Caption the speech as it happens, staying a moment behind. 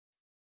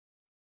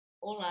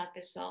Olá,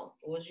 pessoal.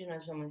 Hoje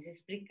nós vamos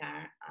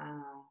explicar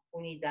a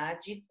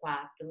unidade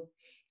 4,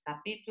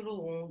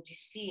 capítulo 1 de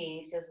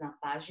Ciências, na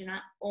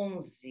página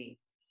 11.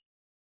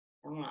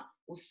 Vamos lá.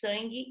 O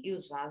sangue e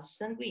os vasos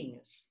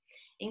sanguíneos.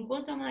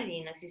 Enquanto a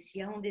Marina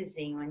assistia a um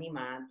desenho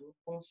animado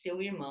com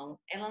seu irmão,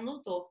 ela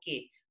notou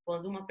que,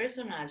 quando uma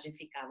personagem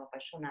ficava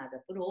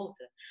apaixonada por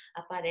outra,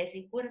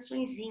 aparecem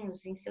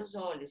coraçõezinhos em seus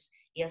olhos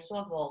e à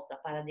sua volta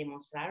para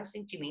demonstrar o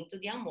sentimento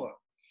de amor.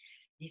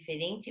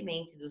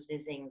 Diferentemente dos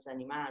desenhos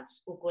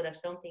animados, o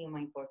coração tem uma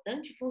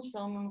importante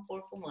função no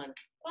corpo humano.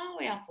 Qual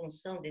é a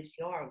função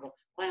desse órgão?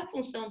 Qual é a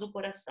função do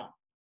coração?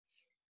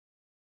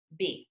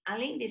 B.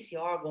 Além desse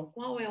órgão,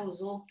 qual é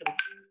os outros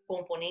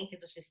componentes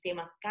do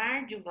sistema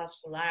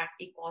cardiovascular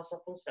e qual a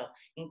sua função?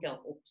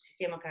 Então, o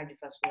sistema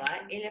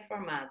cardiovascular, ele é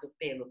formado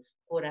pelo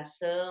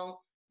coração,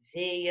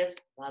 veias,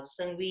 vasos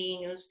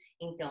sanguíneos.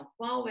 Então,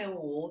 qual é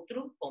o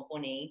outro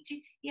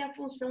componente e a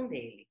função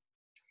dele?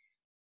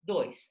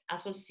 2.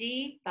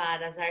 Associe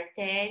para as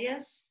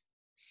artérias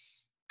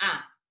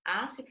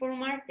A se for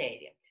uma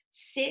artéria,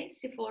 C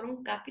se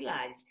foram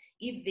capilares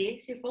e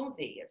V se foram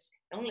veias.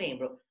 Então,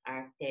 lembram,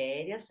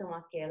 artérias são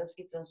aquelas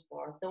que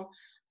transportam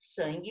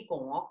sangue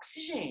com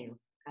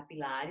oxigênio.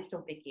 Capilares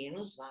são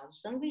pequenos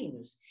vasos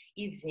sanguíneos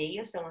e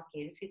veias são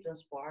aqueles que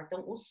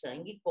transportam o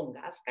sangue com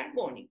gás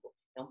carbônico.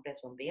 Então,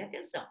 prestem bem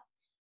atenção.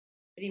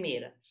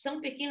 Primeira, são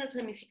pequenas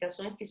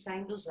ramificações que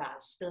saem dos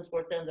vasos,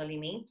 transportando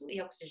alimento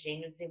e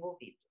oxigênio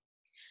desenvolvido.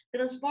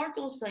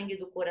 Transportam o sangue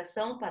do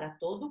coração para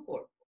todo o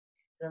corpo.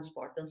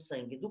 Transportam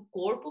sangue do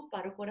corpo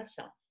para o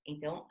coração.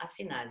 Então,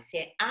 assinale se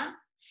é A,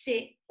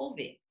 C ou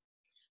V.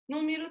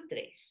 Número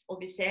 3.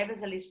 Observe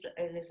as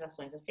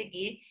ilustrações a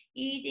seguir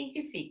e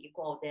identifique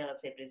qual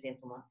delas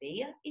representa uma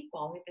veia e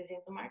qual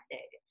representa uma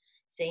artéria.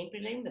 Sempre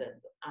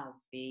lembrando, a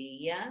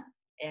veia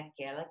é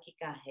aquela que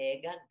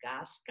carrega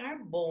gás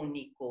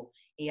carbônico.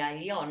 E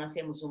aí, ó, nós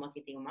temos uma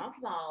que tem uma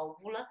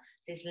válvula,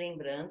 vocês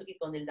lembrando que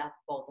quando ele dá a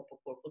volta para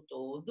o corpo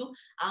todo,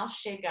 ao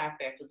chegar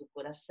perto do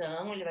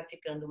coração, ele vai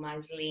ficando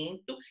mais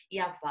lento e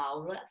a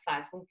válvula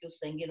faz com que o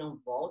sangue não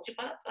volte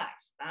para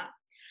trás, tá?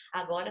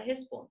 Agora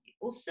responde,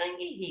 o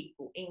sangue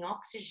rico em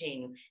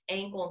oxigênio é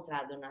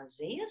encontrado nas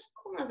veias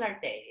ou nas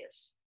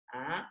artérias?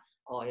 Ah,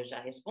 ó, eu já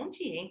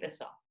respondi, hein,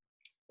 pessoal?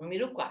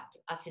 Número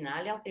 4.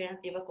 Assinale a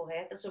alternativa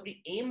correta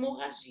sobre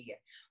hemorragia.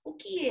 O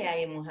que é a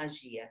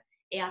hemorragia?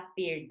 É a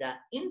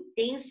perda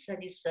intensa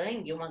de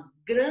sangue, uma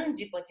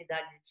grande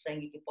quantidade de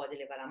sangue que pode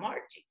levar à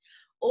morte?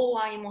 Ou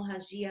a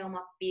hemorragia é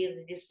uma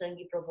perda de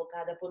sangue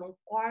provocada por um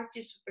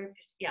corte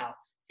superficial?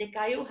 Você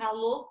caiu,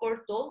 ralou,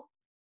 cortou,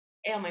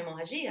 é uma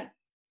hemorragia?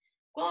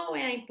 Qual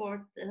é a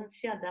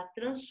importância da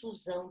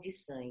transfusão de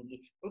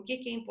sangue? Por que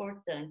é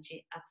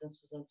importante a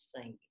transfusão de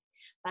sangue?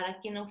 Para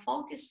que não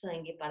falte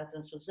sangue para a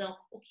transfusão,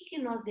 o que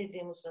nós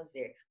devemos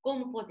fazer?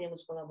 Como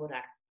podemos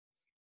colaborar?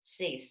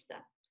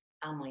 Sexta,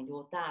 a mãe do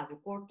Otávio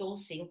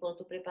cortou-se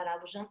enquanto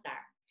preparava o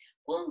jantar.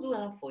 Quando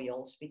ela foi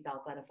ao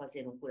hospital para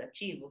fazer um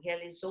curativo,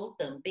 realizou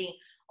também,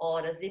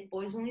 horas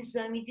depois, um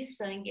exame de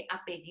sangue a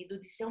pedido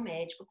de seu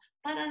médico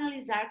para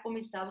analisar como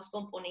estavam os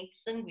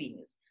componentes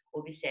sanguíneos.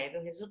 Observe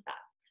o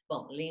resultado.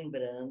 Bom,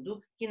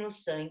 lembrando que no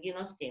sangue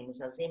nós temos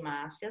as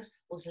hemácias,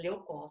 os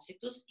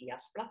leucócitos e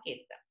as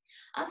plaquetas.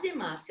 As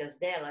hemácias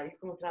dela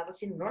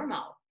encontravam-se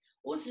normal.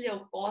 Os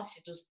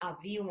leucócitos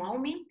haviam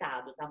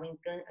aumentado, estavam em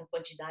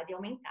quantidade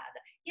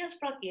aumentada, e as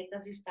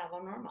plaquetas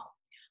estavam normal.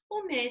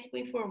 O médico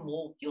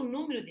informou que o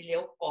número de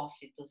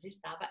leucócitos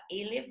estava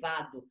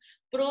elevado,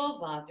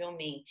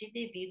 provavelmente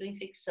devido à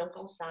infecção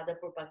causada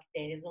por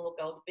bactérias no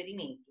local do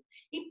ferimento,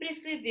 e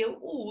prescreveu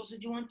o uso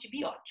de um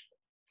antibiótico.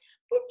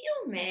 Por que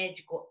o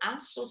médico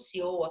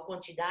associou a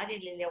quantidade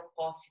de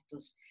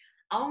leucócitos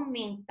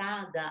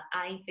aumentada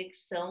à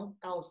infecção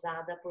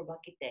causada por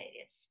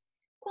bactérias?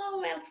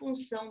 Qual é a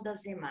função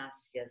das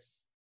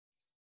hemácias?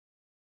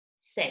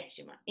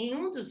 Sétima, em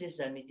um dos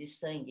exames de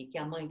sangue que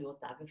a mãe do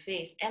Otávio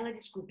fez, ela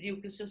descobriu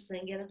que o seu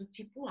sangue era do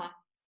tipo A.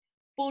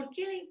 Por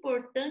que é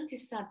importante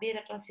saber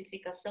a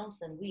classificação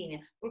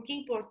sanguínea? Por que é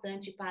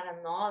importante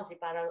para nós e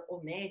para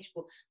o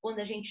médico quando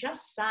a gente já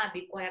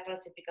sabe qual é a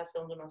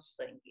classificação do nosso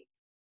sangue?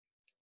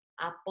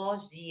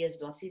 Após dias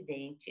do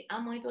acidente, a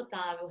mãe do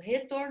Otávio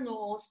retornou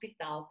ao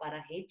hospital para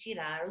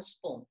retirar os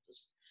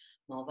pontos.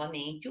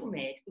 Novamente, o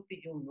médico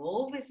pediu um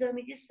novo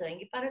exame de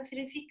sangue para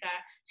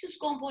verificar se os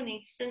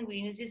componentes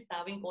sanguíneos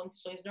estavam em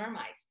condições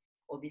normais.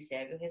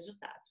 Observe o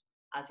resultado.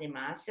 As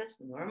hemácias,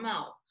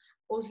 normal.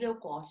 Os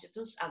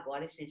leucócitos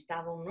agora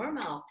estavam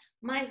normal,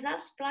 mas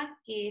as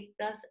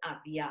plaquetas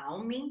haviam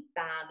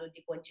aumentado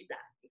de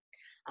quantidade.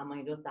 A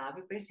mãe do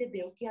Otávio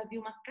percebeu que havia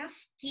uma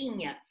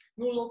casquinha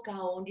no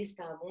local onde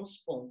estavam os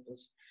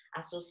pontos.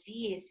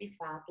 Associe esse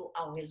fato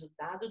ao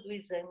resultado do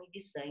exame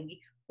de sangue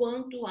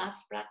quanto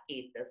às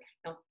plaquetas.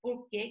 Então,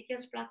 por que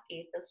as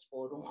plaquetas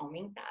foram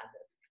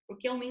aumentadas?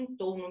 Porque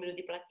aumentou o número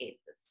de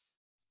plaquetas.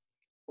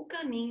 O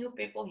caminho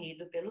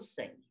percorrido pelo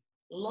sangue.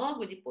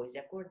 Logo depois de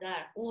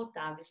acordar, o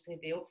Otávio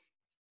escreveu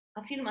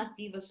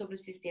afirmativas sobre o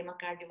sistema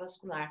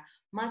cardiovascular,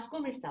 mas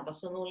como estava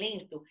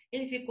sonolento,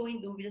 ele ficou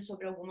em dúvida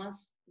sobre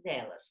algumas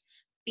delas.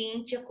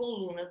 pinte a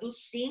coluna do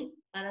sim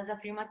para as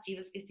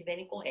afirmativas que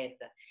estiverem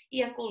corretas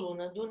e a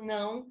coluna do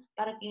não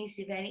para que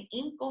estiverem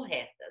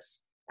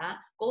incorretas,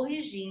 tá?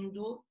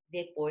 Corrigindo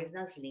depois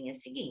nas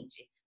linhas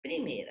seguintes.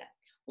 Primeira,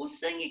 o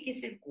sangue que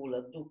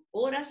circula do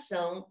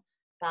coração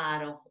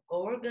para o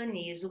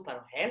organismo,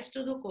 para o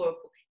resto do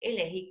corpo, ele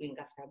é rico em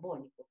gás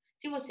carbônico?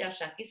 Se você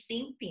achar que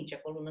sim, pinte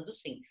a coluna do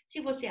sim. Se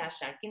você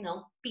achar que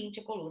não, pinte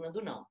a coluna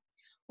do não.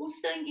 O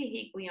sangue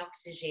rico em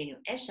oxigênio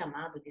é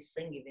chamado de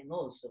sangue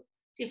venoso?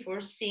 Se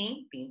for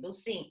sim, pinta o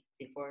sim.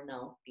 Se for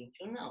não,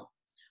 pinte o não.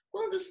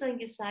 Quando o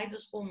sangue sai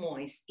dos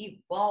pulmões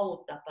e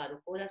volta para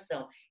o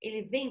coração,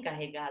 ele vem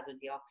carregado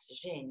de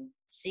oxigênio?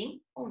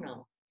 Sim ou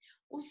não?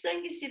 O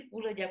sangue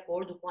circula de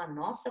acordo com a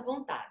nossa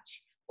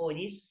vontade. Por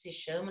isso se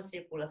chama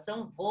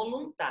circulação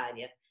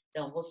voluntária.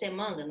 Então, você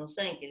manda no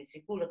sangue, ele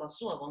circula com a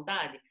sua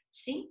vontade?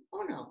 Sim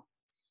ou não?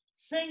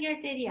 Sangue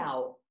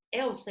arterial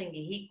é o sangue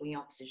rico em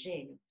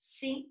oxigênio?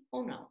 Sim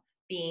ou não?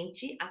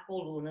 Pinte a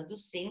coluna do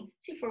sim,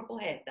 se for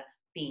correta.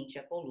 Pinte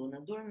a coluna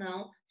do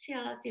não, se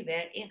ela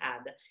estiver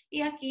errada.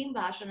 E aqui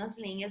embaixo nas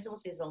linhas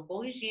vocês vão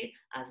corrigir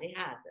as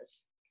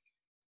erradas.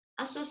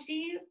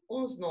 Associe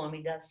os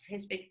nomes das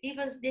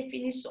respectivas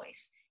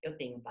definições. Eu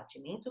tenho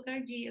batimento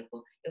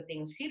cardíaco, eu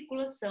tenho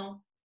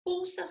circulação,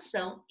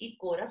 pulsação e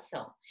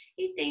coração.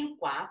 E tenho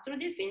 4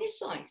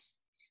 definições.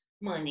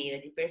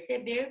 Maneira de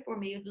perceber por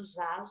meio dos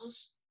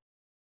vasos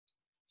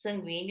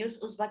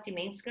sanguíneos os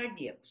batimentos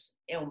cardíacos.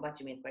 É um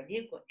batimento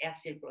cardíaco? É a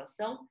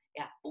circulação?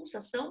 É a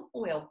pulsação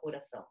ou é o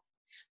coração?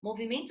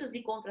 Movimentos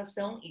de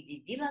contração e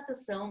de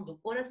dilatação do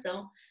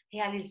coração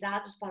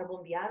realizados para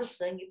bombear o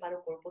sangue para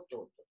o corpo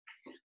todo.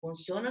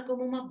 Funciona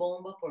como uma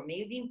bomba por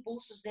meio de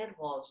impulsos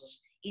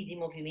nervosos e de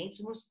movimentos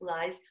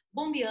musculares,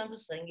 bombeando o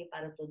sangue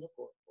para todo o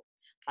corpo.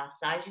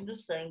 Passagem do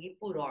sangue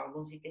por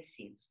órgãos e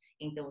tecidos.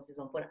 Então, vocês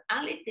vão pôr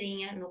a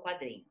letrinha no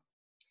quadrinho.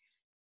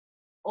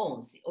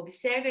 11.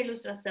 Observe a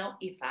ilustração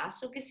e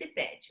faça o que se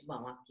pede.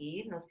 Bom,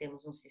 aqui nós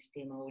temos um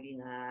sistema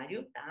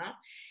urinário, tá?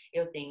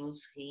 Eu tenho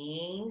os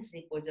rins,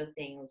 depois eu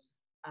tenho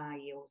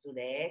os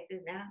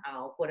uretres, né?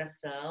 O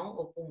coração,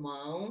 o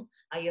pulmão,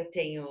 aí eu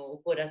tenho o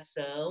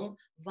coração,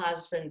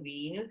 vaso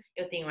sanguíneo,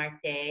 eu tenho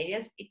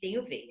artérias e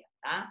tenho veia,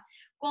 tá?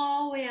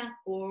 Qual é a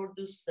cor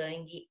do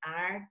sangue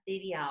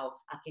arterial?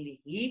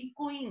 Aquele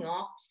rico em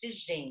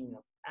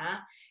oxigênio,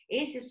 tá?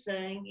 Esse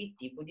sangue,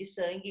 tipo de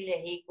sangue, ele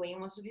é rico em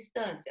uma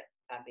substância.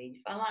 Acabei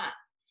de falar.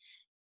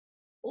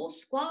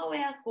 Qual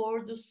é a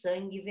cor do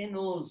sangue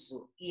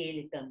venoso? E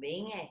ele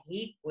também é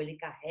rico, ele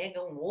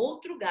carrega um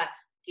outro gás.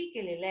 O que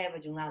ele leva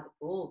de um lado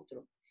para o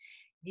outro?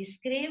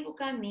 Descreva o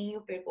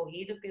caminho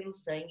percorrido pelo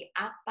sangue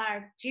a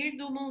partir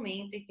do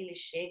momento em que ele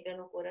chega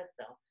no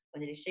coração.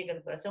 Quando ele chega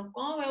no coração,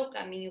 qual é o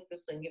caminho que o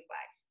sangue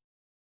faz?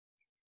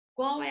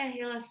 Qual é a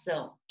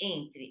relação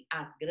entre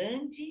a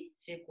grande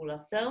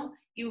circulação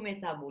e o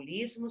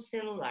metabolismo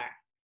celular?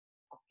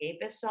 Ok,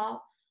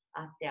 pessoal?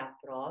 Até a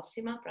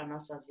próxima para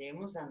nós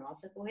fazermos a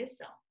nossa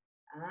correção.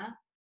 Tá?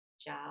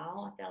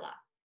 Tchau, até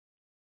lá.